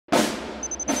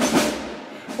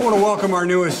I want to welcome our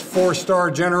newest four-star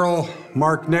general,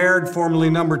 Mark Naird, formerly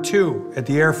 #2 at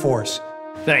the Air Force.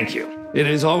 Thank you. It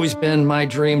has always been my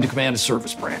dream to command a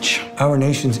service branch. Our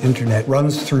nation's internet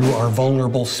runs through our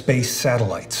vulnerable space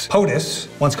satellites. POTUS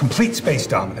wants complete space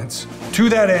dominance. To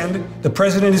that end, the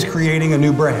president is creating a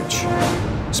new branch,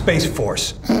 Space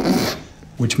Force,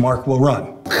 which Mark will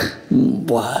run.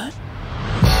 What?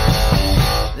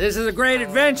 This is a great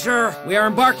adventure we are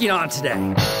embarking on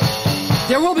today.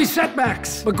 There will be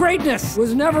setbacks, but greatness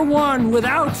was never won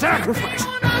without sacrifice.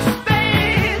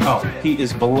 Oh, he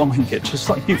is blowing it just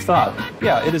like you thought.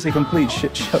 Yeah, it is a complete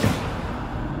shit show.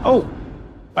 Oh,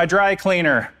 my dry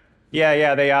cleaner.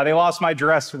 Yeah, they lost my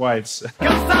dress wipes.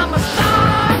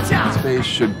 Space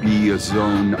should be a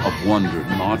zone of wonder,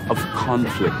 not of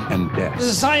conflict and death. As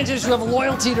a scientist, you have a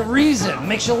loyalty to reason.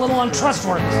 Makes you a little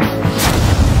untrustworthy.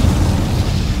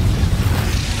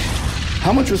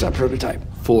 How much was that prototype?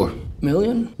 $4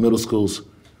 million? Middle schools.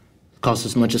 Cost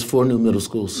as much as 4 new middle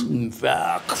schools.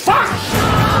 Fuck!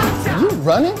 Are you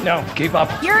running? No, keep up.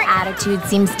 Your attitude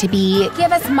seems to be,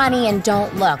 give us money and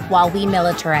don't look while we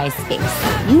militarize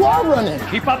space. You are running.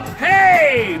 Keep up.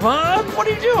 Hey, Mom, what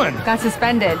are you doing? Got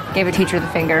suspended. Gave a teacher the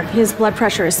finger. His blood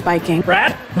pressure is spiking.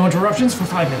 Brad, no interruptions for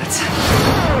 5 minutes.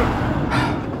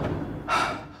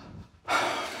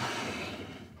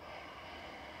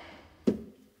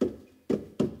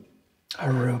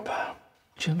 Aruba,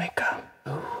 Jamaica.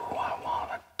 Ooh, I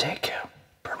wanna take you.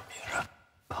 Bermuda,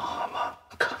 Bahama,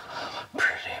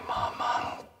 pretty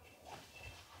mama.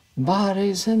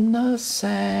 Bodies in the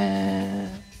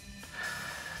sand.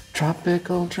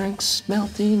 Tropical drinks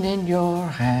melting in your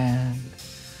hand.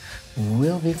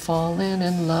 We'll be falling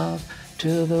in love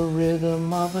to the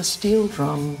rhythm of a steel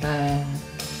drum band.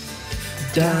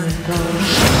 Down it goes.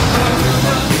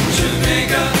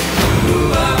 Jamaica,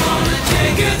 ooh, I wanna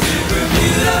take you to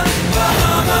Bermuda,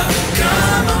 Bahama,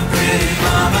 come on, pretty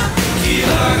mama, Key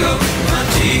Largo,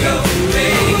 Montego,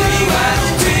 baby, why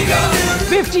don't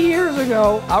 50 years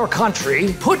ago, our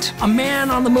country put a man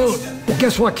on the moon. Well,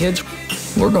 guess what, kids?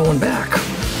 We're going back.